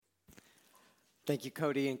Thank you,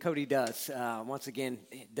 Cody. And Cody once again,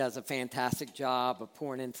 does a fantastic job of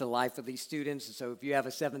pouring into the life of these students. And so if you have a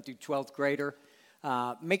 7th through 12th grader,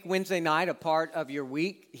 make Wednesday night a part of your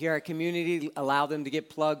week here at Community. Allow them to get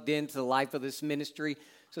plugged into the life of this ministry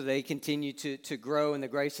so they continue to grow in the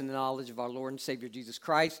grace and the knowledge of our Lord and Savior Jesus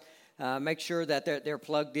Christ. Make sure that they're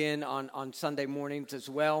plugged in on Sunday mornings as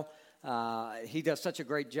well. He does such a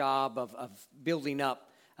great job of building up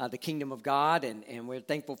the kingdom of God, and we're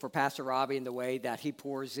thankful for Pastor Robbie and the way that he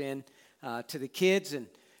pours in to the kids. And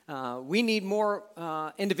we need more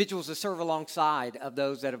individuals to serve alongside of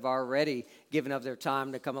those that have already given up their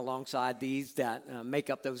time to come alongside these that make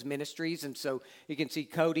up those ministries. And so you can see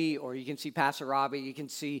Cody, or you can see Pastor Robbie, you can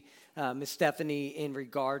see Miss Stephanie in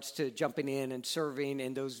regards to jumping in and serving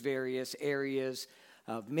in those various areas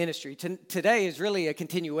of ministry. Today is really a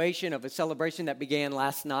continuation of a celebration that began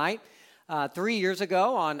last night. 3 years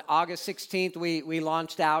ago, on August 16th, we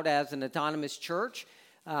launched out as an autonomous church,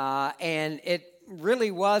 and it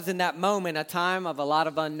really was in that moment a time of a lot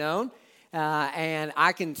of unknown, and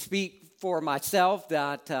I can speak for myself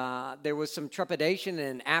that there was some trepidation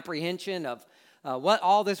and apprehension of what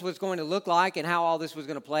all this was going to look like and how all this was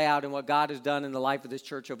going to play out, and what God has done in the life of this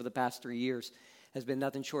church over the past 3 years has been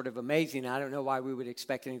nothing short of amazing. I don't know why we would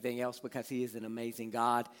expect anything else, because he is an amazing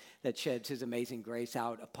God that sheds his amazing grace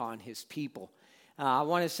out upon his people. I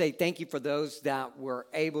want to say thank you for those that were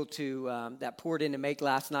able to, that poured in to make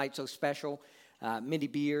last night so special. Mindy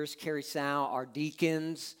Beers, Carrie Sal, our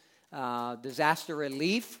deacons, disaster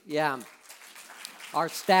relief, our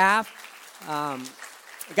staff. I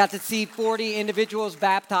got to see 40 individuals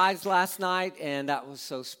baptized last night, and that was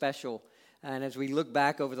so special. And as we look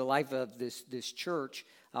back over the life of this church,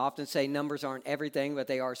 I often say numbers aren't everything, but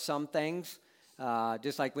they are some things.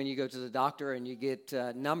 Just like when you go to the doctor and you get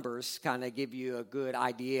numbers, kind of give you a good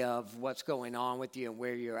idea of what's going on with you and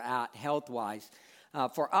where you're at health-wise.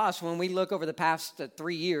 For us, when we look over the past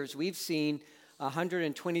 3 years, we've seen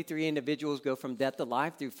 123 individuals go from death to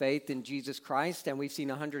life through faith in Jesus Christ, and we've seen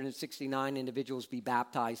 169 individuals be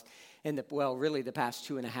baptized in the past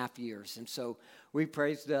 2.5 years. And so we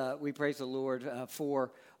praise the Lord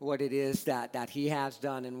for what it is that he has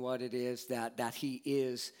done and what it is that he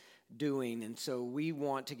is doing. And so we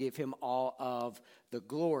want to give him all of the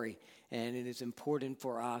glory. And it is important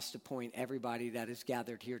for us to point everybody that is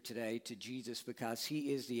gathered here today to Jesus, because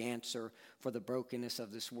he is the answer for the brokenness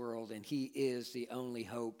of this world, and he is the only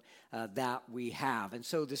hope that we have. And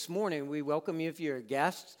so this morning, we welcome you if you're a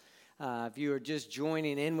guest. If you are just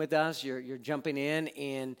joining in with us, you're jumping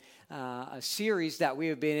in a series that we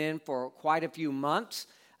have been in for quite a few months,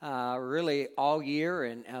 really all year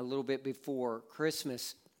and a little bit before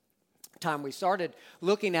Christmas time. We started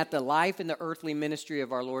looking at the life and the earthly ministry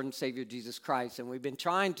of our Lord and Savior Jesus Christ, and we've been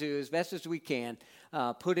trying to, as best as we can,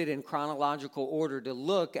 put it in chronological order to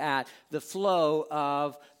look at the flow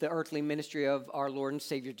of the earthly ministry of our Lord and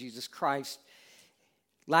Savior Jesus Christ.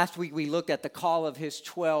 Last week, we looked at the call of his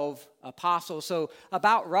 12 apostles. So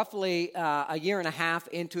about roughly a year and a half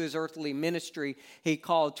into his earthly ministry, he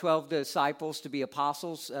called 12 disciples to be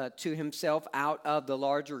apostles to himself out of the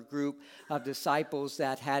larger group of disciples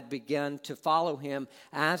that had begun to follow him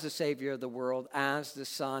as the Savior of the world, as the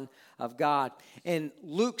Son of God. In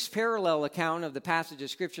Luke's parallel account of the passage of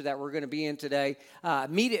Scripture that we're going to be in today,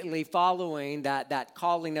 immediately following that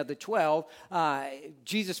calling of the 12,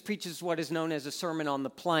 Jesus preaches what is known as a Sermon on the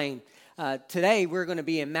Plain. Today, we're going to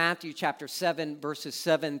be in Matthew chapter 7, verses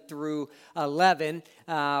 7 through 11,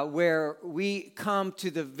 where we come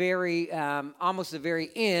to the very, almost the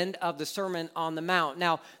very end of the Sermon on the Mount.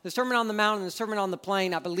 Now, the Sermon on the Mount and the Sermon on the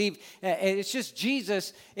Plain, I believe it's just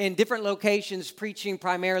Jesus in different locations preaching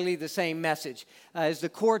primarily the same message as the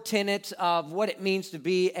core tenets of what it means to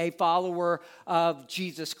be a follower of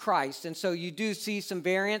Jesus Christ. And so you do see some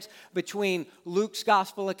variance between Luke's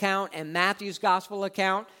gospel account and Matthew's gospel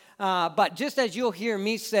account. But just as you'll hear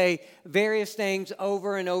me say various things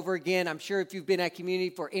over and over again, I'm sure if you've been at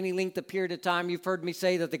Community for any length of period of time, you've heard me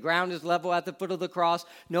say that the ground is level at the foot of the cross.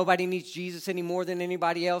 Nobody needs Jesus any more than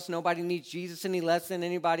anybody else. Nobody needs Jesus any less than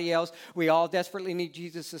anybody else. We all desperately need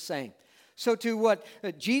Jesus the same. So to what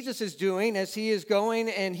Jesus is doing as he is going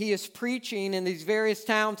and he is preaching in these various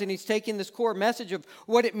towns, and he's taking this core message of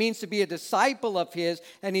what it means to be a disciple of his,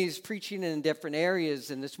 and he's preaching in different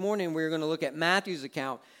areas. And this morning we're going to look at Matthew's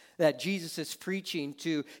account that Jesus is preaching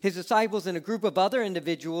to his disciples and a group of other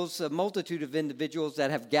individuals, a multitude of individuals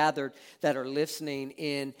that have gathered that are listening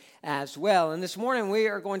in as well. And this morning we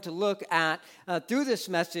are going to look at, through this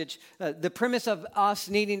message, the premise of us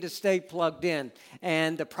needing to stay plugged in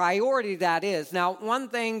and the priority that is. Now, one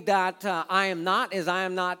thing that I am not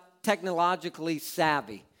technologically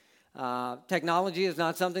savvy. Technology is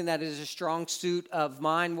not something that is a strong suit of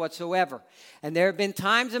mine whatsoever. And there have been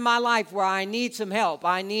times in my life where I need some help.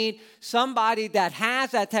 I need somebody that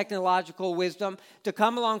has that technological wisdom to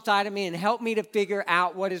come alongside of me and help me to figure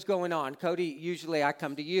out what is going on. Cody, usually I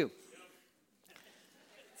come to you.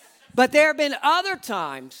 But there have been other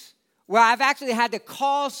times where I've actually had to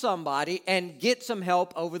call somebody and get some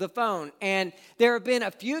help over the phone. And there have been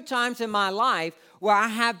a few times in my life where I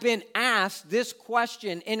have been asked this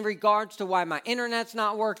question in regards to why my internet's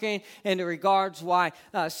not working, in regards why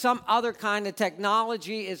some other kind of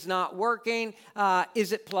technology is not working.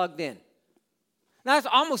 Is it plugged in? Now, that's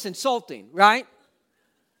almost insulting, right?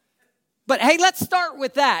 But hey, let's start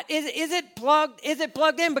with that. Is it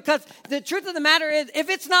plugged in? Because the truth of the matter is,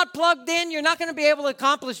 if it's not plugged in, you're not going to be able to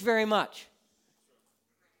accomplish very much.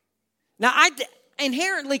 Now, I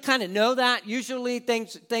inherently kind of know that. Usually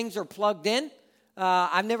things are plugged in.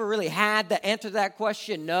 I've never really had the answer to that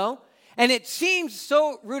question, no. And it seems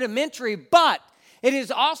so rudimentary, but it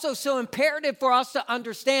is also so imperative for us to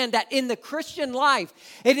understand that in the Christian life,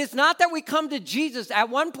 it is not that we come to Jesus at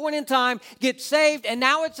one point in time, get saved, and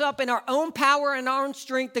now it's up in our own power and our own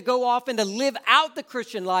strength to go off and to live out the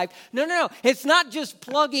Christian life. No. It's not just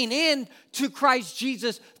plugging in to Christ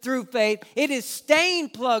Jesus through faith. It is staying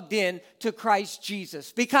plugged in to Christ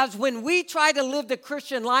Jesus. Because when we try to live the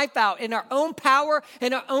Christian life out in our own power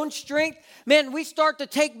and our own strength, man, we start to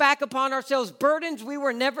take back upon ourselves burdens we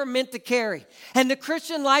were never meant to carry. And the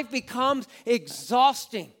Christian life becomes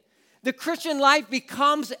exhausting. The Christian life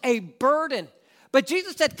becomes a burden. But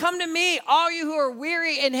Jesus said, come to me, all you who are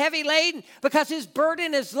weary and heavy laden, because his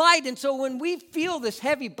burden is light. And so when we feel this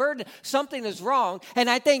heavy burden, something is wrong. And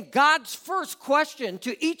I think God's first question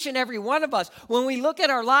to each and every one of us, when we look at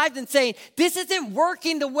our lives and say, this isn't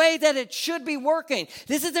working the way that it should be working.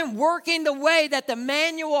 This isn't working the way that the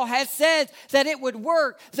manual has said that it would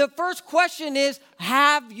work. The first question is,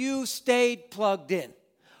 have you stayed plugged in?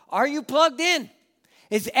 Are you plugged in?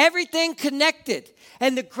 Is everything connected?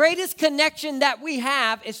 And the greatest connection that we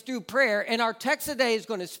have is through prayer. And our text today is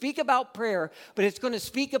going to speak about prayer, but it's going to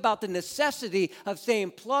speak about the necessity of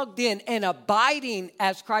staying plugged in and abiding,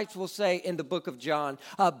 as Christ will say in the book of John,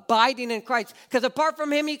 abiding in Christ. Because apart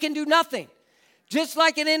from him, you can do nothing. Just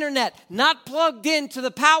like an internet, not plugged into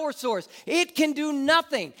the power source, it can do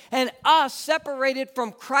nothing. And us, separated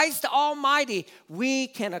from Christ Almighty, we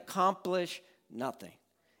can accomplish nothing.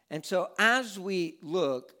 And so as we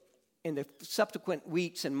look in the subsequent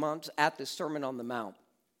weeks and months at the Sermon on the Mount,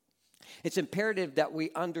 it's imperative that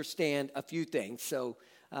we understand a few things. So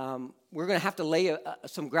we're going to have to lay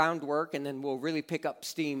some groundwork, and then we'll really pick up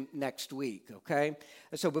steam next week, okay?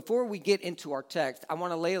 So before we get into our text, I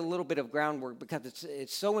want to lay a little bit of groundwork because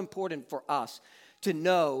it's so important for us to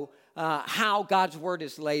know how God's Word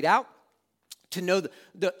is laid out, to know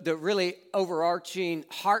the really overarching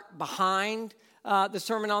heart behind the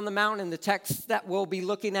Sermon on the Mount and the text that we'll be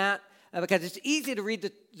looking at, because it's easy to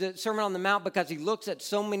read the Sermon on the Mount because he looks at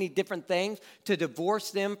so many different things to divorce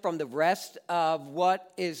them from the rest of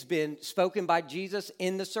what has been spoken by Jesus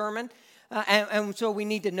in the sermon. And so we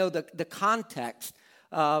need to know the context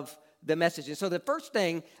of the message. And so the first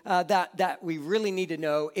thing that we really need to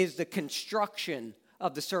know is the construction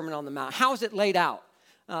of the Sermon on the Mount. How is it laid out?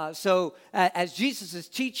 So as Jesus is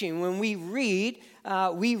teaching, when we read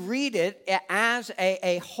it as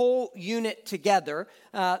a whole unit together,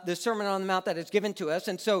 the Sermon on the Mount that is given to us.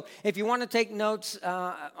 And so if you want to take notes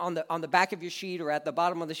on the back of your sheet or at the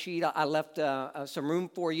bottom of the sheet, I left some room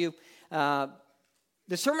for you. The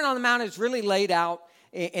Sermon on the Mount is really laid out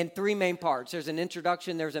in three main parts. There's an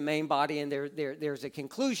introduction, there's a main body, and there's a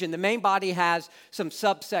conclusion. The main body has some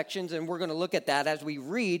subsections, and we're going to look at that as we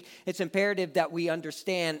read. It's imperative that we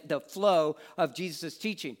understand the flow of Jesus'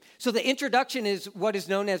 teaching. So the introduction is what is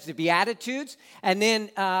known as the Beatitudes, and then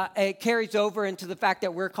it carries over into the fact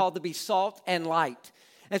that we're called to be salt and light.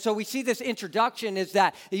 And so we see this introduction is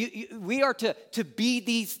that we are to be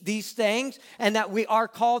these things, and that we are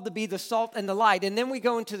called to be the salt and the light. And then we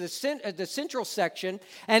go into the central section,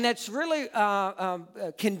 and it's really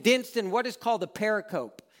condensed in what is called a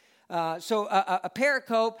pericope. So a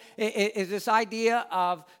pericope is this idea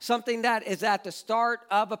of something that is at the start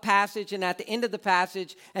of a passage and at the end of the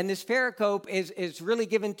passage. And this pericope is really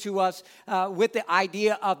given to us with the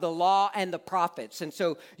idea of the law and the prophets. And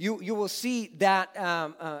so you will see that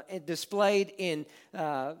displayed in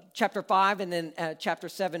chapter 5 and then chapter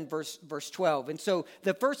 7, verse 12. And so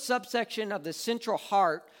the first subsection of the central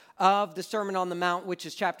heart of the Sermon on the Mount, which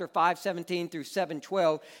is chapter 5:17 through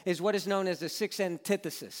 7:12, is what is known as the sixth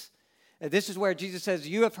antithesis. This is where Jesus says,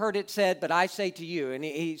 you have heard it said, but I say to you. And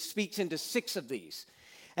he speaks into six of these.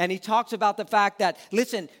 And he talks about the fact that,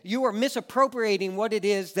 listen, you are misappropriating what it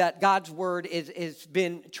is that God's word is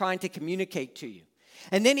been trying to communicate to you.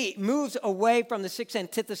 And then he moves away from the sixth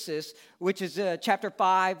antithesis, which is chapter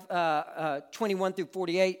 5, 21 through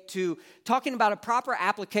 48, to talking about a proper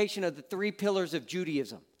application of the three pillars of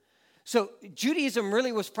Judaism. So Judaism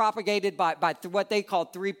really was propagated by what they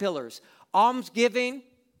called three pillars: almsgiving,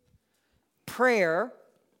 prayer,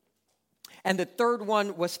 and the third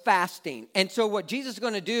one was fasting. And so what Jesus is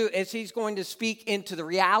going to do is he's going to speak into the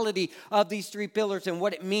reality of these three pillars and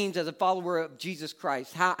what it means as a follower of Jesus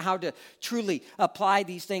Christ, how to truly apply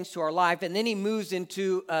these things to our life. And then he moves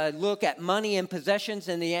into a look at money and possessions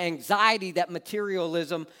and the anxiety that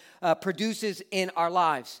materialism produces in our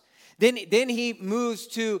lives. Then he moves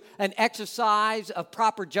to an exercise of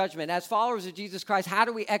proper judgment. As followers of Jesus Christ, how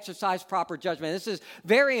do we exercise proper judgment? This is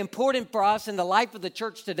very important for us in the life of the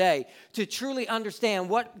church today to truly understand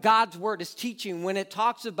what God's word is teaching when it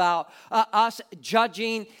talks about us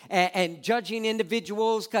judging and judging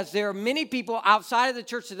individuals, because there are many people outside of the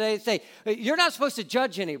church today that say, you're not supposed to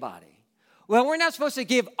judge anybody. Well, we're not supposed to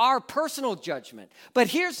give our personal judgment. But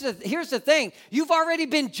here's the thing. You've already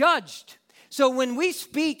been judged. So when we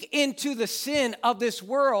speak into the sin of this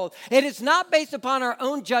world, it is not based upon our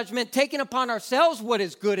own judgment, taking upon ourselves what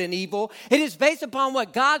is good and evil. It is based upon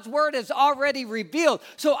what God's word has already revealed.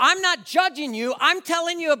 So I'm not judging you. I'm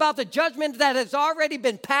telling you about the judgment that has already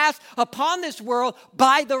been passed upon this world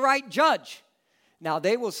by the right judge. Now,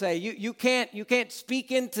 they will say, you can't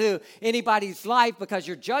speak into anybody's life because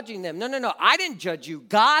you're judging them. No. I didn't judge you.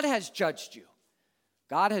 God has judged you.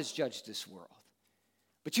 God has judged this world.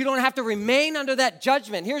 But you don't have to remain under that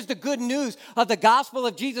judgment. Here's the good news of the gospel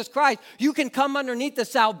of Jesus Christ. You can come underneath the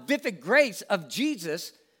salvific grace of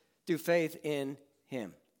Jesus through faith in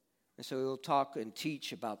him. And so we'll talk and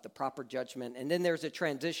teach about the proper judgment. And then there's a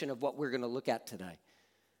transition of what we're going to look at today.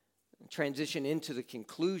 A transition into the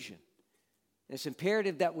conclusion. And it's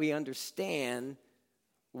imperative that we understand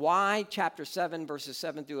why chapter 7, verses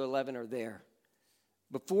 7 through 11 are there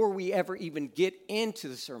before we ever even get into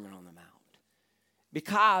the Sermon on the Mount.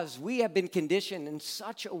 Because we have been conditioned in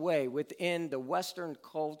such a way within the Western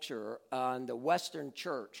culture and the Western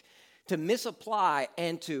church to misapply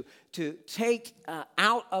and to take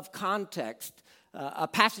out of context a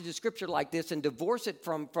passage of Scripture like this and divorce it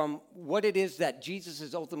from what it is that Jesus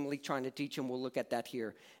is ultimately trying to teach, and we'll look at that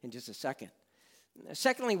here in just a second.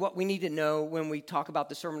 Secondly, what we need to know when we talk about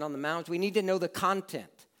the Sermon on the Mount, we need to know the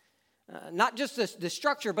content. Not just the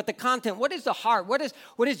structure, but the content. What is the heart?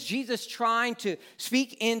 What is Jesus trying to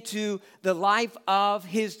speak into the life of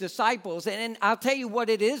his disciples? And I'll tell you what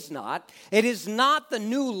it is not. It is not the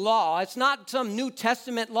new law. It's not some New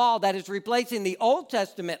Testament law that is replacing the Old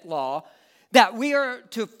Testament law that we are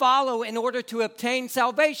to follow in order to obtain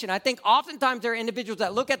salvation. I think oftentimes there are individuals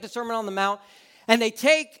that look at the Sermon on the Mount and they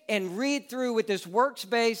take and read through with this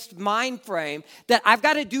works-based mind frame that I've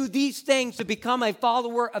got to do these things to become a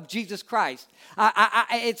follower of Jesus Christ.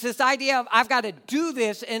 It's this idea of I've got to do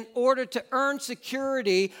this in order to earn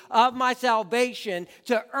security of my salvation,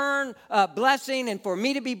 to earn blessing, and for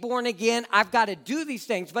me to be born again, I've got to do these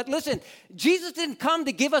things. But listen, Jesus didn't come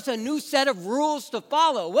to give us a new set of rules to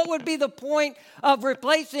follow. What would be the point of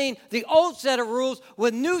replacing the old set of rules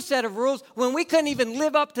with new set of rules when we couldn't even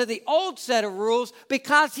live up to the old set of rules?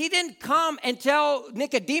 Because he didn't come and tell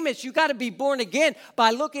Nicodemus, you got to be born again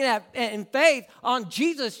by looking at in faith on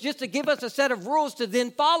Jesus just to give us a set of rules to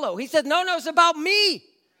then follow. He said, no, it's about me.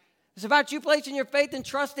 It's about you placing your faith and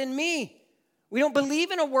trust in me. We don't believe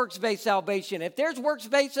in a works-based salvation. If there's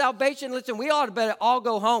works-based salvation, listen, we ought to better all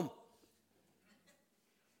go home.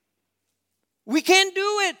 We can't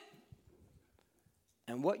do it.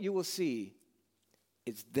 And what you will see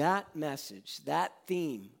is that message, that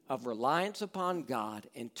theme of reliance upon God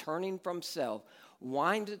and turning from self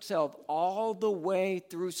winds itself all the way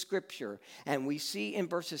through Scripture. And we see in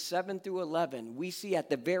verses 7 through 11, we see at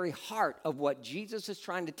the very heart of what Jesus is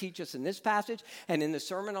trying to teach us in this passage and in the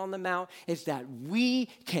Sermon on the Mount is that we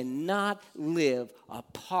cannot live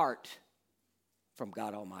apart from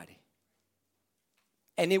God Almighty.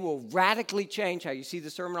 And it will radically change how you see the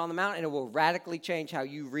Sermon on the Mount, and it will radically change how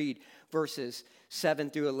you read verses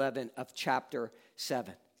 7 through 11 of chapter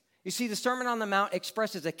 7. You see, the Sermon on the Mount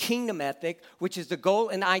expresses a kingdom ethic, which is the goal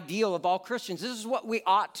and ideal of all Christians. This is what we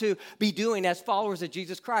ought to be doing as followers of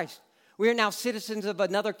Jesus Christ. We are now citizens of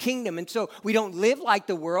another kingdom, and so we don't live like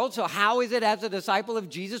the world. So how is it as a disciple of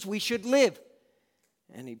Jesus we should live?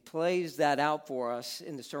 And he plays that out for us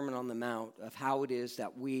in the Sermon on the Mount of how it is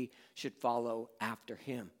that we should follow after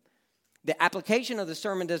him. The application of the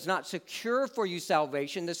sermon does not secure for you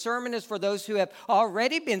salvation. The sermon is for those who have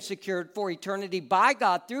already been secured for eternity by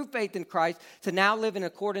God through faith in Christ to now live in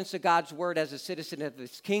accordance to God's word as a citizen of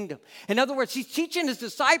his kingdom. In other words, he's teaching his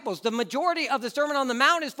disciples. The majority of the Sermon on the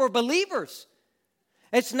Mount is for believers.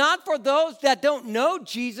 It's not for those that don't know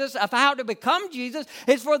Jesus of how to become Jesus.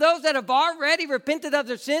 It's for those that have already repented of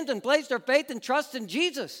their sins and placed their faith and trust in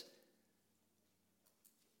Jesus.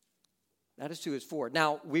 That is who it's for.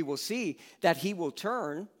 Now, we will see that he will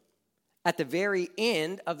turn at the very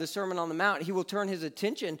end of the Sermon on the Mount. He will turn his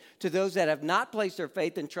attention to those that have not placed their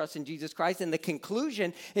faith and trust in Jesus Christ. And the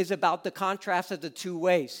conclusion is about the contrast of the two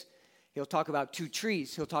ways. He'll talk about two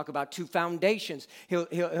trees. He'll talk about two foundations.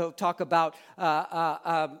 He'll talk about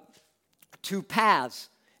two paths.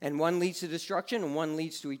 And one leads to destruction and one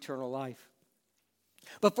leads to eternal life.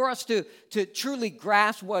 But for us to truly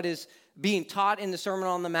grasp what is being taught in the Sermon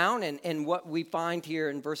on the Mount and what we find here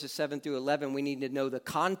in verses 7 through 11, we need to know the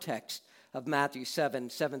context of Matthew 7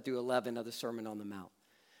 through 11 of the Sermon on the Mount.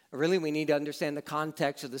 Really, we need to understand the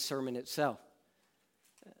context of the sermon itself.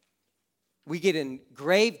 We get in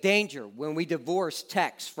grave danger when we divorce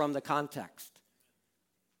text from the context.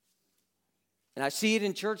 And I see it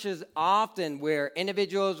in churches often where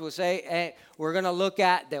individuals will say, hey, we're going to look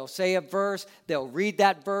at, they'll say a verse, they'll read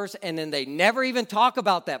that verse, and then they never even talk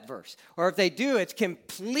about that verse. Or if they do, it's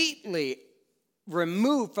completely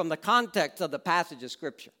removed from the context of the passage of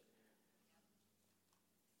Scripture.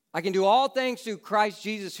 I can do all things through Christ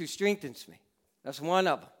Jesus who strengthens me. That's one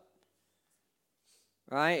of them.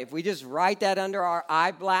 Right? If we just write that under our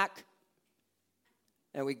eye black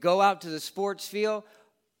and we go out to the sports field,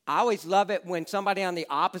 I always love it when somebody on the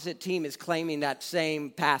opposite team is claiming that same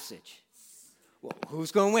passage. Well,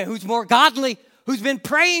 who's going to win? Who's more godly? Who's been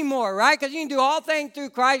praying more, right? Because you can do all things through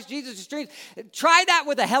Christ Jesus who strengthens. Try that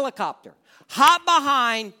with a helicopter. Hop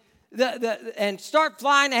behind and start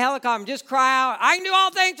flying the helicopter and just cry out, I can do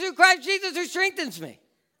all things through Christ Jesus who strengthens me.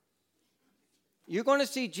 You're going to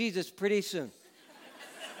see Jesus pretty soon.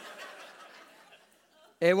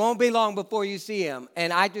 It won't be long before you see him.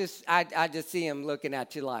 And I just see him looking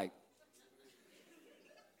at you like.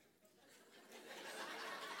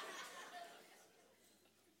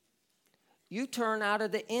 You turn out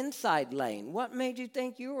of the inside lane. What made you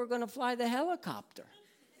think you were going to fly the helicopter?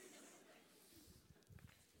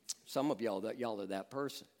 Some of y'all are that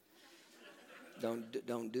person.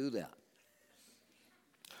 Don't do that.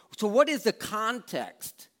 So what is the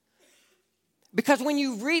context? Because when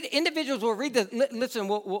you read, individuals will read the, listen,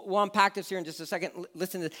 we'll unpack this here in just a second.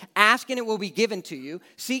 Listen to this. Ask and it will be given to you.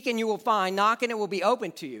 Seek and you will find. Knock and it will be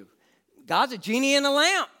open to you. God's a genie in a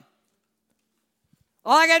lamp.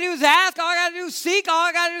 All I got to do is ask. All I got to do is seek. All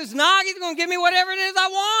I got to do is knock. He's going to give me whatever it is I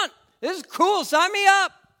want. This is cool. Sign me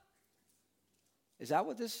up. Is that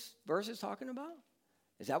what this verse is talking about?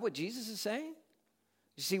 Is that what Jesus is saying?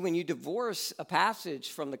 You see, when you divorce a passage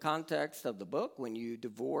from the context of the book, when you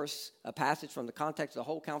divorce a passage from the context of the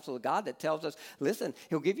whole counsel of God that tells us, listen,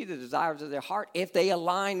 he'll give you the desires of their heart if they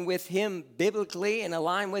align with him biblically and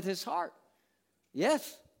align with his heart.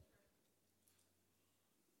 Yes.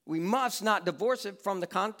 We must not divorce it from the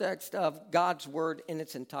context of God's word in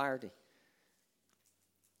its entirety.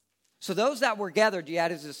 So those that were gathered, you had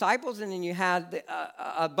his disciples, and then you had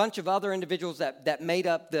a bunch of other individuals that made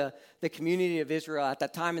up the community of Israel at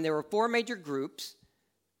that time. And there were four major groups,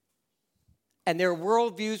 and their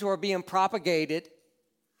worldviews were being propagated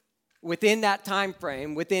within that time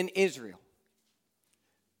frame, within Israel.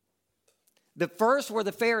 The first were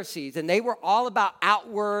the Pharisees, and they were all about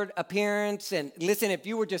outward appearance. And listen, if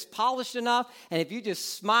you were just polished enough, and if you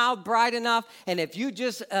just smiled bright enough, and if you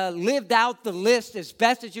just lived out the list as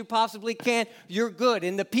best as you possibly can, you're good.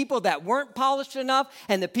 And the people that weren't polished enough,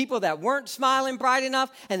 and the people that weren't smiling bright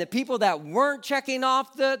enough, and the people that weren't checking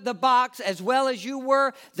off the box as well as you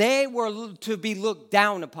were, they were to be looked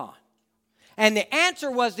down upon. And the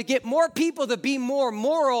answer was to get more people to be more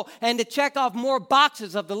moral and to check off more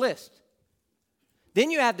boxes of the list. Then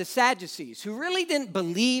you have the Sadducees, who really didn't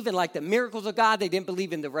believe in like the miracles of God. They didn't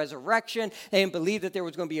believe in the resurrection. They didn't believe that there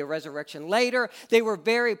was going to be a resurrection later. They were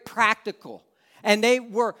very practical. And they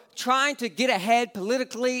were trying to get ahead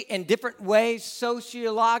politically in different ways,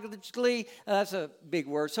 sociologically, that's a big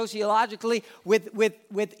word, sociologically,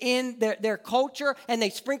 within their culture. And they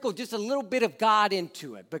sprinkled just a little bit of God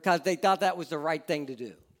into it because they thought that was the right thing to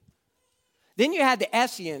do. Then you had the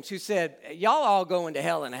Essenes who said, y'all all going to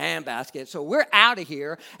hell in a handbasket, so we're out of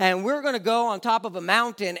here, and we're going to go on top of a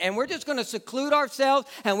mountain, and we're just going to seclude ourselves,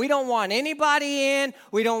 and we don't want anybody in.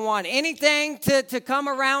 We don't want anything to come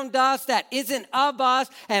around us that isn't of us,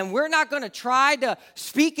 and we're not going to try to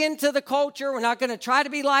speak into the culture. We're not going to try to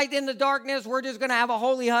be light in the darkness. We're just going to have a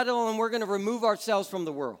holy huddle, and we're going to remove ourselves from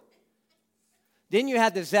the world. Then you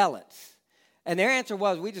had the Zealots, and their answer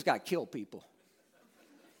was, we just got to kill people.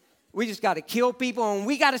 We just got to kill people, and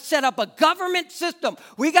we got to set up a government system.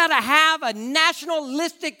 We got to have a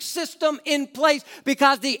nationalistic system in place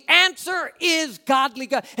because the answer is godly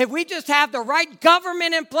God. If we just have the right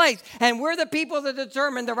government in place and we're the people that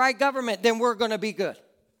determine the right government, then we're going to be good.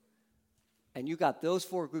 And you got those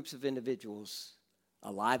four groups of individuals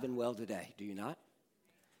alive and well today, do you not?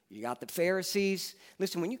 You got the Pharisees.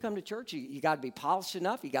 Listen, when you come to church, you got to be polished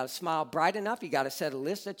enough. You got to smile bright enough. You got to set a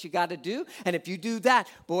list that you got to do. And if you do that,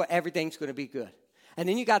 boy, everything's going to be good. And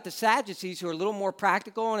then you got the Sadducees who are a little more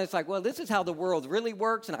practical. And it's like, well, this is how the world really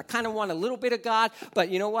works. And I kind of want a little bit of God. But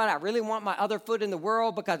you know what? I really want my other foot in the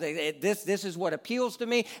world because this is what appeals to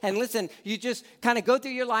me. And listen, you just kind of go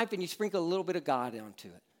through your life and you sprinkle a little bit of God onto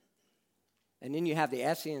it. And then you have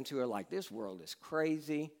the Essenes who are like, this world is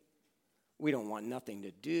crazy. We don't want nothing to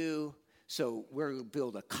do, so we're going to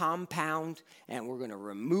build a compound, and we're going to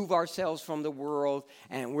remove ourselves from the world,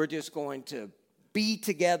 and we're just going to be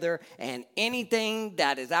together, and anything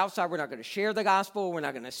that is outside, we're not going to share the gospel, we're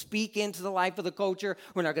not going to speak into the life of the culture,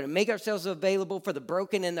 we're not going to make ourselves available for the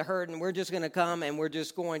broken and the hurt, and we're just going to come, and we're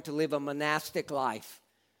just going to live a monastic life.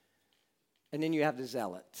 And then you have the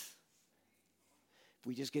Zealots. If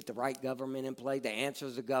we just get the right government in place, the answer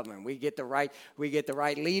is the government. We get the right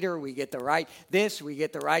leader, we get the right this, we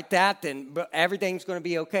get the right that, then everything's going to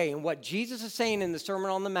be okay. And what Jesus is saying in the Sermon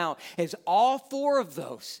on the Mount is all four of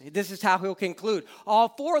those, this is how he'll conclude, all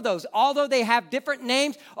four of those, although they have different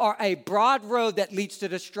names, are a broad road that leads to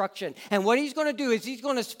destruction. And what he's going to do is he's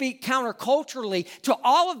going to speak counterculturally to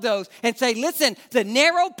all of those and say, listen, the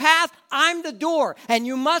narrow path, I'm the door, and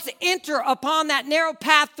you must enter upon that narrow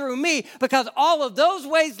path through me, because all of those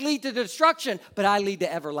ways lead to destruction, but I lead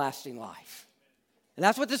to everlasting life. And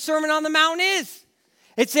that's what the Sermon on the Mount is.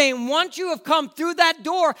 It's saying once you have come through that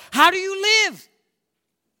door, how do you live?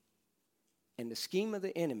 And the scheme of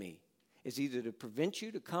the enemy is either to prevent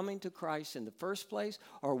you to coming to Christ in the first place,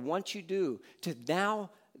 or once you do, to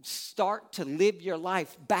now start to live your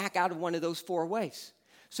life back out of one of those four ways.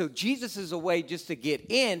 So Jesus is a way just to get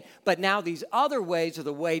in, but now these other ways are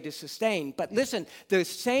the way to sustain. But listen, the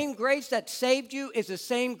same grace that saved you is the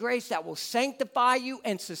same grace that will sanctify you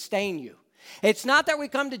and sustain you. It's not that we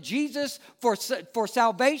come to Jesus for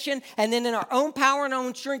salvation and then in our own power and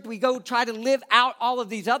own strength we go try to live out all of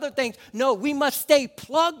these other things. No, we must stay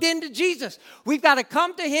plugged into Jesus. We've got to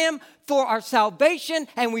come to him for our salvation,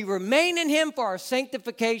 and we remain in him for our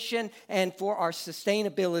sanctification and for our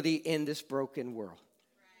sustainability in this broken world.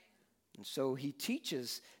 And so he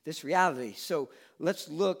teaches this reality. So let's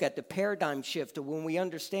look at the paradigm shift of when we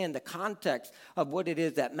understand the context of what it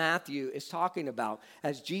is that Matthew is talking about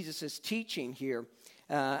as Jesus is teaching here.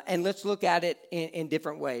 And let's look at it in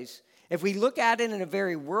different ways. If we look at it in a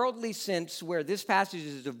very worldly sense where this passage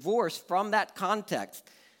is divorced from that context,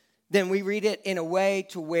 then we read it in a way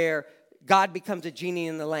to where God becomes a genie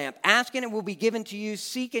in the lamp. Ask and it will be given to you.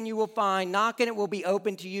 Seek and you will find. Knock and it will be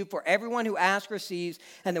open to you. For everyone who asks receives,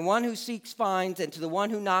 and the one who seeks finds, and to the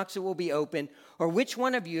one who knocks it will be open. Or which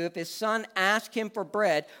one of you, if his son asks him for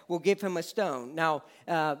bread, will give him a stone? Now,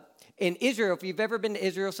 in Israel, if you've ever been to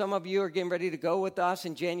Israel, some of you are getting ready to go with us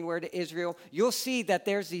in January to Israel, you'll see that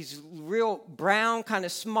there's these real brown, kind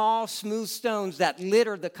of small, smooth stones that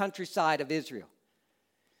litter the countryside of Israel.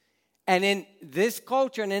 And in this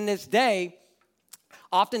culture and in this day,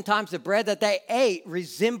 oftentimes the bread that they ate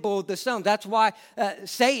resembled the stones. That's why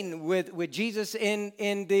Satan, with Jesus in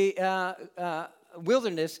the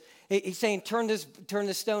wilderness, he's saying, turn this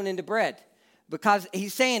stone into bread. Because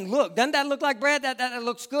he's saying, look, doesn't that look like bread? That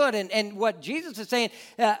looks good. And what Jesus is saying,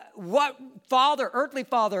 what earthly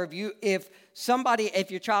father of you, if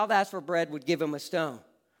your child asked for bread, would give him a stone?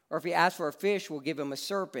 Or if he asks for a fish, we'll give him a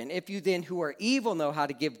serpent. If you then who are evil know how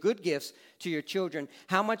to give good gifts to your children,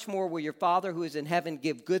 how much more will your Father who is in heaven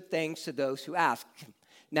give good things to those who ask?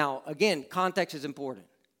 Now, again, context is important.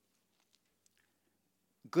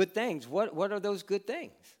 Good things. What are those good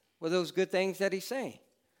things? What are those good things that he's saying?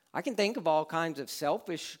 I can think of all kinds of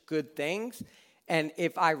selfish good things. And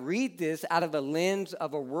if I read this out of a lens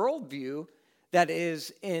of a worldview that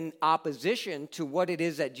is in opposition to what it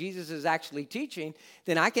is that Jesus is actually teaching,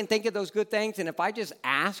 then I can think of those good things, and if I just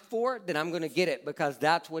ask for it, then I'm going to get it because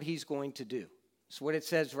that's what he's going to do. That's what it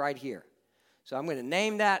says right here. So I'm going to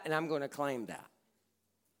name that and I'm going to claim that.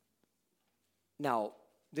 Now,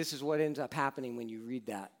 this is what ends up happening when you read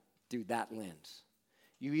that through that lens.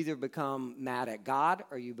 You either become mad at God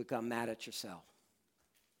or you become mad at yourself.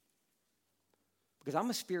 Because I'm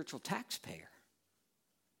a spiritual taxpayer.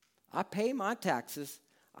 I pay my taxes.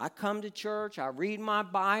 I come to church. I read my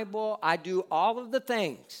Bible. I do all of the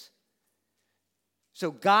things.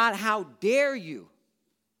 So God, how dare you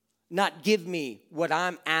not give me what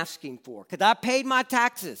I'm asking for? Because I paid my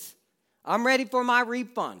taxes. I'm ready for my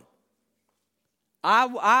refund.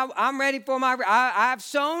 I'm ready for I've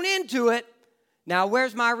sown into it. Now,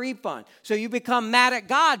 where's my refund? So you become mad at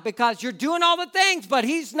God because you're doing all the things, but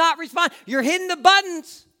he's not responding. You're hitting the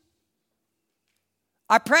buttons.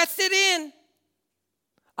 I pressed it in.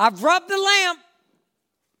 I've rubbed the lamp.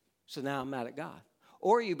 So now I'm mad at God.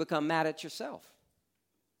 Or you become mad at yourself.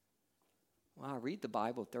 Well, I read the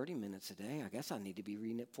Bible 30 minutes a day. I guess I need to be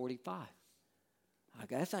reading it 45. I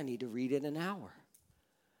guess I need to read it an hour.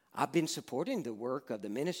 I've been supporting the work of the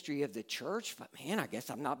ministry of the church, but man, I guess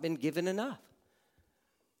I've not been given enough.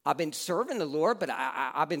 I've been serving the Lord, but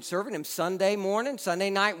I've been serving him Sunday morning, Sunday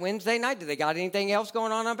night, Wednesday night. Do they got anything else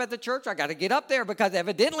going on up at the church? I got to get up there because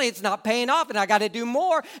evidently it's not paying off and I got to do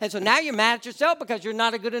more. And so now you're mad at yourself because you're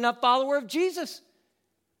not a good enough follower of Jesus.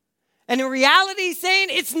 And in reality, he's saying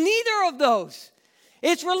it's neither of those.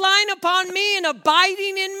 It's relying upon me and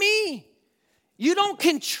abiding in me. You don't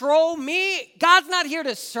control me. God's not here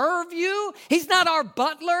to serve you. He's not our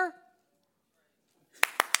butler.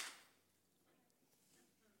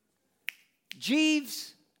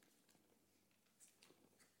 Jeeves.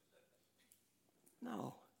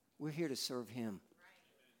 No, we're here to serve him.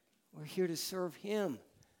 We're here to serve him.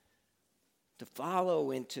 To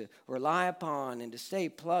follow and to rely upon and to stay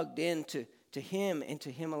plugged into him and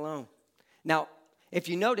to him alone. Now, if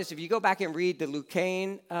you notice, if you go back and read the Luke's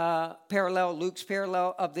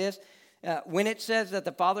parallel of this, when it says that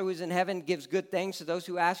the Father who's in heaven gives good things to those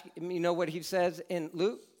who ask, you know what he says in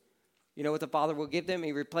Luke? You know what the Father will give them?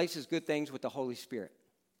 He replaces good things with the Holy Spirit.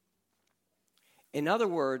 In other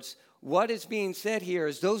words, what is being said here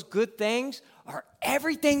is those good things are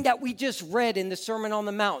everything that we just read in the Sermon on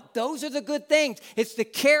the Mount. Those are the good things. It's the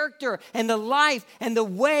character and the life and the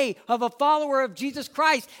way of a follower of Jesus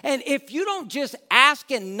Christ. And if you don't just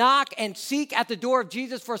ask and knock and seek at the door of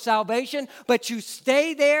Jesus for salvation, but you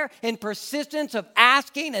stay there in persistence of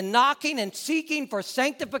asking and knocking and seeking for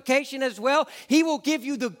sanctification as well, he will give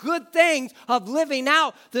you the good things of living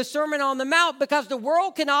out the Sermon on the Mount, because the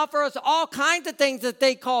world can offer us all kinds of things that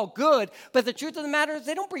they call good, but the truth of the matter is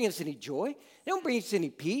they don't bring us any joy. They don't bring us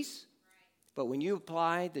any peace. But when you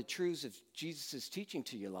apply the truths of Jesus' teaching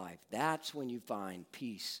to your life, that's when you find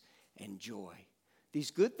peace and joy.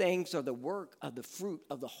 These good things are the work of the fruit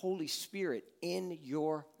of the Holy Spirit in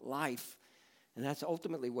your life. And that's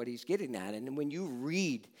ultimately what he's getting at. And when you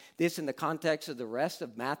read this in the context of the rest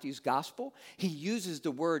of Matthew's gospel, he uses the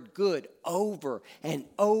word good over and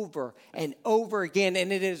over and over again.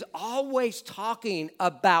 And it is always talking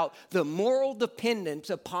about the moral dependence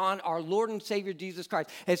upon our Lord and Savior Jesus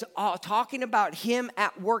Christ. It's talking about him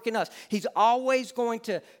at work in us. He's always going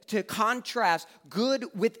to contrast good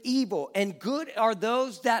with evil. And good are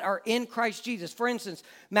those that are in Christ Jesus. For instance,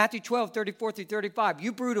 Matthew 12, 34 through 35.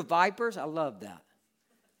 You brood of vipers. I love that.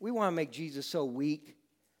 We want to make Jesus so weak.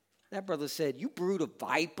 That brother said, you brood of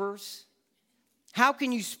vipers. How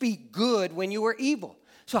can you speak good when you are evil?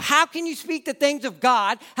 So how can you speak the things of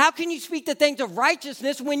God? How can you speak the things of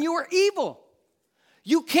righteousness when you are evil?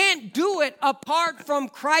 You can't do it apart from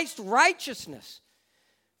Christ's righteousness.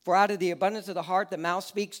 For out of the abundance of the heart, the mouth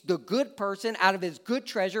speaks. The good person out of his good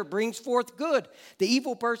treasure brings forth good. The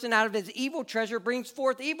evil person out of his evil treasure brings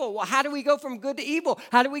forth evil. Well, how do we go from good to evil?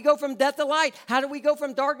 How do we go from death to light? How do we go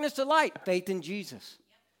from darkness to light? Faith in Jesus.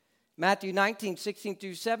 Matthew 19, 16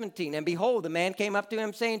 through 17. And behold, the man came up to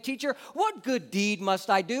him saying, Teacher, what good deed must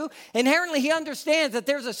I do? Inherently, he understands that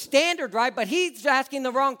there's a standard, right? But he's asking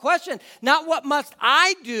the wrong question. Not what must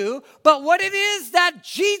I do, but what it is that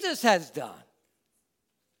Jesus has done.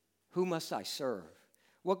 Who must I serve?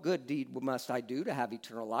 What good deed must I do to have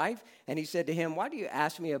eternal life? And he said to him, why do you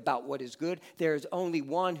ask me about what is good? There is only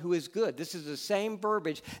one who is good. This is the same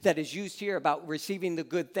verbiage that is used here about receiving the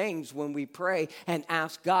good things when we pray and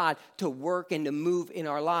ask God to work and to move in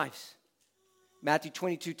our lives. Matthew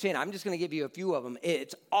 22:10. I'm just going to give you a few of them.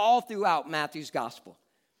 It's all throughout Matthew's gospel.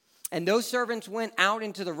 And those servants went out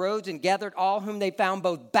into the roads and gathered all whom they found,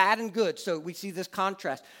 both bad and good. So we see this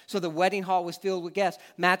contrast. So the wedding hall was filled with guests.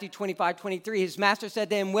 Matthew 25:23, his master said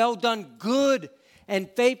to him, well done, good and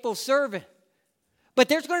faithful servant. But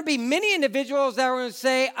there's going to be many individuals that are going to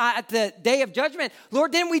say at the day of judgment,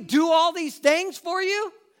 Lord, didn't we do all these things for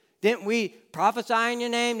you? Didn't we prophesy in your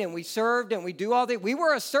name? Didn't we serve? Didn't we do all that? We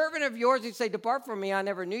were a servant of yours. He'd say, depart from me, I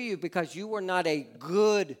never knew you, because you were not a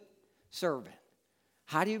good servant.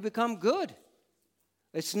 How do you become good?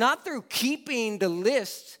 It's not through keeping the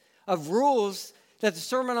list of rules that the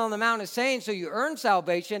Sermon on the Mount is saying, so you earn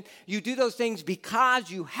salvation. You do those things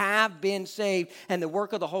because you have been saved, and the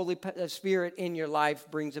work of the Holy Spirit in your life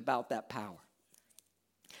brings about that power.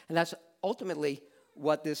 And that's ultimately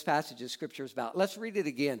what this passage of Scripture is about. Let's read it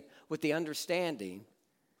again with the understanding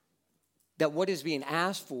that what is being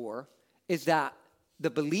asked for is that the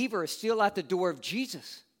believer is still at the door of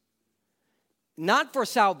Jesus. Not for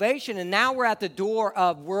salvation, and now we're at the door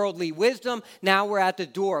of worldly wisdom. Now we're at the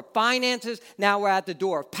door of finances. Now we're at the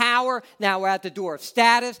door of power. Now we're at the door of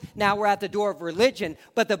status. Now we're at the door of religion.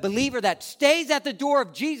 But the believer that stays at the door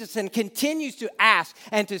of Jesus and continues to ask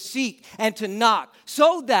and to seek and to knock,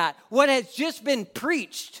 so that what has just been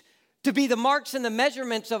preached to be the marks and the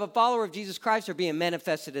measurements of a follower of Jesus Christ are being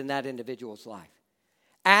manifested in that individual's life.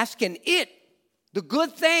 Asking it, the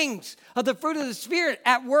good things of the fruit of the Spirit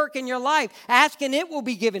at work in your life. Ask and it will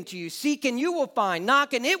be given to you. Seek and you will find.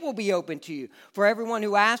 Knock and it will be open to you. For everyone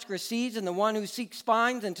who asks receives, and the one who seeks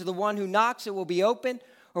finds, and to the one who knocks it will be open.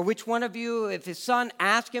 Or which one of you, if his son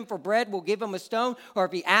asks him for bread, will give him a stone? Or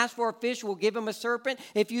if he asks for a fish, will give him a serpent?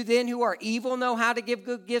 If you then who are evil know how to give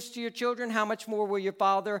good gifts to your children, how much more will your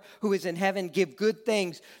Father who is in heaven give good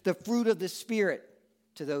things, the fruit of the Spirit,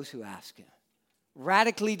 to those who ask him?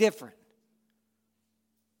 Radically different.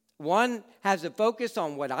 One has a focus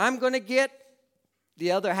on what I'm going to get.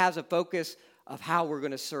 The other has a focus of how we're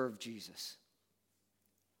going to serve Jesus.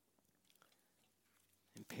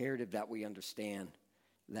 Imperative that we understand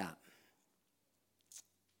that.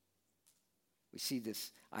 We see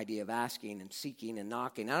this idea of asking and seeking and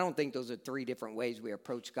knocking. I don't think those are three different ways we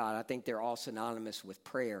approach God. I think they're all synonymous with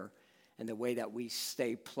prayer and the way that we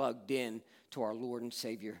stay plugged in to our Lord and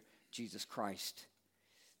Savior, Jesus Christ.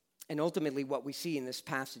 And ultimately, what we see in this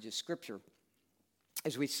passage of Scripture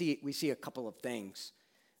is we see a couple of things.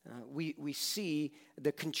 We see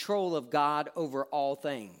the control of God over all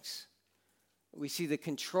things. We see the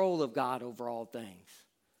control of God over all things.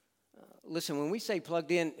 Listen, when we say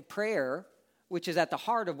plugged in, prayer, which is at the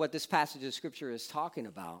heart of what this passage of Scripture is talking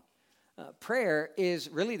about, prayer is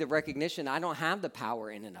really the recognition I don't have the power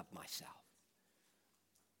in and of myself.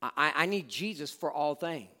 I need Jesus for all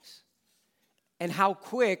things. And how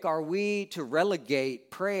quick are we to relegate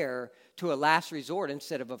prayer to a last resort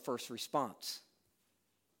instead of a first response?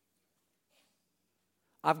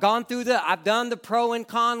 I've done the pro and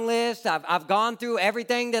con list. I've gone through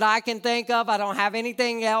everything that I can think of. I don't have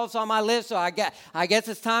anything else on my list, so I guess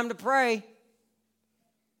it's time to pray.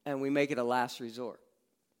 And we make it a last resort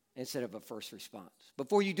instead of a first response.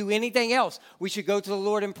 Before you do anything else, we should go to the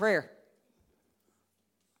Lord in prayer.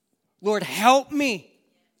 Lord, help me.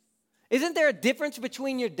 Isn't there a difference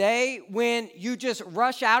between your day when you just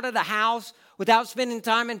rush out of the house without spending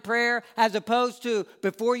time in prayer, as opposed to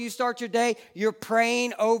before you start your day, you're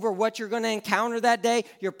praying over what you're going to encounter that day.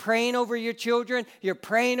 You're praying over your children. You're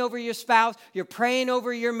praying over your spouse. You're praying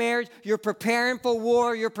over your marriage. You're preparing for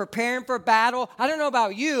war. You're preparing for battle. I don't know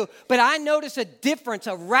about you, but I notice a difference,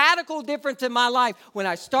 a radical difference in my life when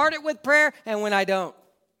I start it with prayer and when I don't.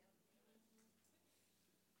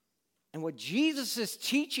 And what Jesus is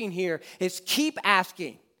teaching here is keep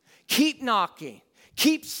asking, keep knocking,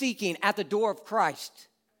 keep seeking at the door of Christ,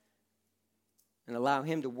 and allow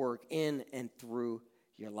him to work in and through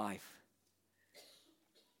your life.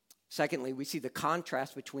 Secondly, we see the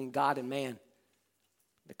contrast between God and man.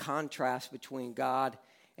 The contrast between God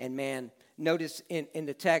and man. Notice in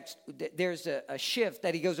the text, there's a shift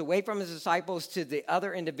that he goes away from his disciples to the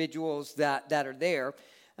other individuals that are there.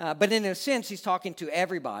 But in a sense, he's talking to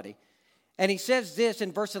everybody. And he says this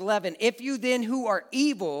in verse 11, if you then who are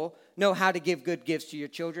evil know how to give good gifts to your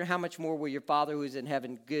children, how much more will your Father who is in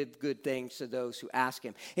heaven give good things to those who ask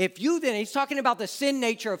him? If you then, he's talking about the sin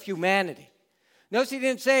nature of humanity. Notice he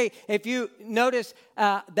didn't say, if you notice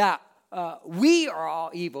that we are all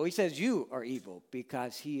evil. He says you are evil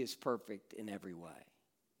because he is perfect in every way.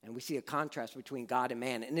 And we see a contrast between God and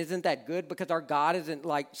man. And isn't that good? Because our God isn't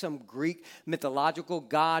like some Greek mythological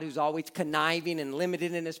God who's always conniving and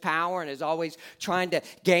limited in his power and is always trying to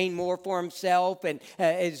gain more for himself and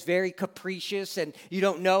is very capricious. And you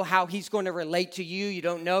don't know how he's going to relate to you. You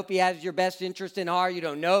don't know if he has your best interest in heart. You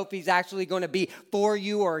don't know if he's actually going to be for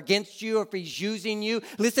you or against you or if he's using you.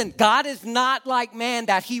 Listen, God is not like man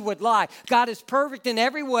that he would lie. God is perfect in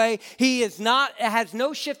every way. He has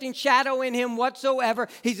no shifting shadow in him whatsoever.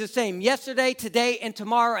 He's the same yesterday, today, and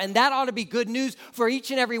tomorrow. And that ought to be good news for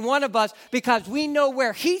each and every one of us because we know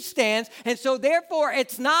where he stands. And so therefore,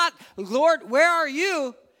 it's not, Lord, where are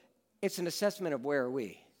you? It's an assessment of where are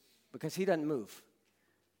we, because he doesn't move.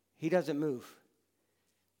 He doesn't move.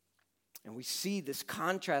 And we see this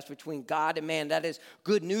contrast between God and man. That is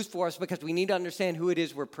good news for us because we need to understand who it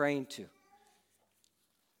is we're praying to.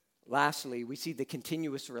 Lastly, we see the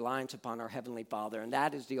continuous reliance upon our Heavenly Father, and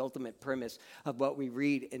that is the ultimate premise of what we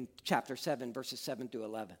read in chapter 7, verses 7 through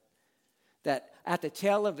 11. That at the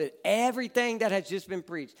tail of it, everything that has just been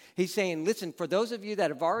preached, he's saying, listen, for those of you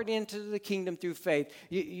that have already entered the kingdom through faith,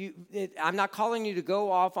 I'm not calling you to go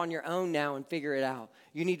off on your own now and figure it out.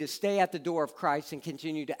 You need to stay at the door of Christ and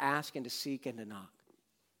continue to ask and to seek and to knock.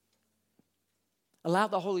 Allow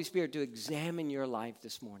the Holy Spirit to examine your life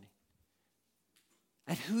this morning.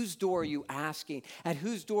 At whose door are you asking? At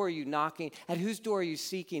whose door are you knocking? At whose door are you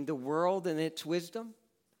seeking? The world and its wisdom?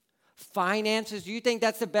 Finances? Do you think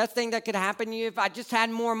that's the best thing that could happen to you? If I just had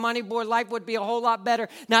more money, boy, life would be a whole lot better.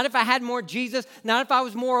 Not if I had more Jesus. Not if I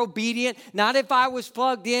was more obedient. Not if I was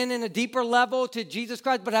plugged in a deeper level to Jesus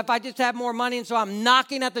Christ. But if I just had more money, and so I'm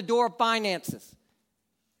knocking at the door of finances.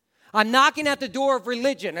 I'm knocking at the door of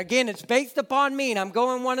religion. Again, it's based upon me, and I'm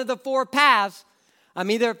going one of the four paths. I'm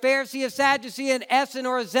either a Pharisee, a Sadducee, an Essene,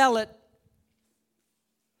 or a Zealot.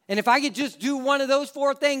 And if I could just do one of those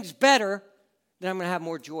four things better, then I'm going to have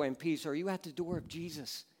more joy and peace. Or are you at the door of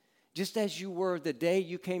Jesus? Just as you were the day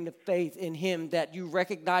you came to faith in him, that you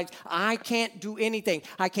recognize, I can't do anything.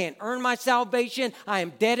 I can't earn my salvation. I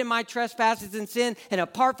am dead in my trespasses and sin. And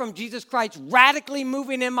apart from Jesus Christ radically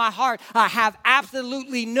moving in my heart, I have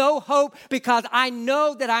absolutely no hope because I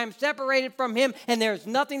know that I am separated from him and there's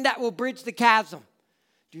nothing that will bridge the chasm.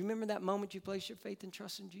 Do you remember that moment you placed your faith and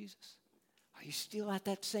trust in Jesus? Are you still at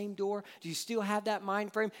that same door? Do you still have that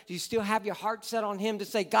mind frame? Do you still have your heart set on him to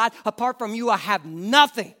say, God, apart from you, I have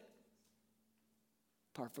nothing.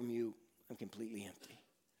 Apart from you, I'm completely empty.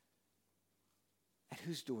 At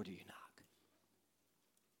whose door do you knock?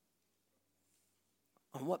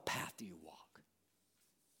 On what path do you walk?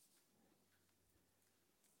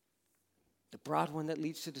 The broad one that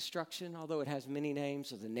leads to destruction, although it has many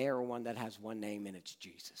names, or the narrow one that has one name, and it's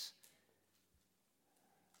Jesus.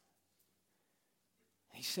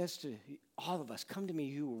 He says to all of us, come to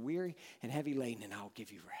me who are weary and heavy laden, and I'll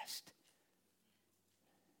give you rest.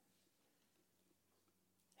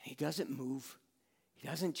 He doesn't move. He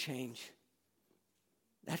doesn't change.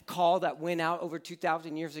 That call that went out over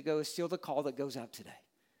 2,000 years ago is still the call that goes out today.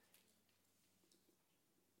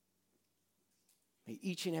 May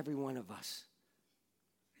each and every one of us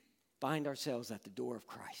find ourselves at the door of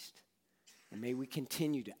Christ. And may we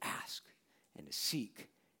continue to ask and to seek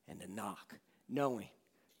and to knock, knowing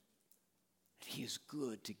that he is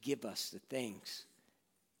good to give us the things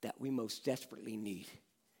that we most desperately need.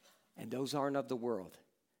 And those aren't of the world,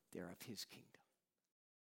 they're of his kingdom.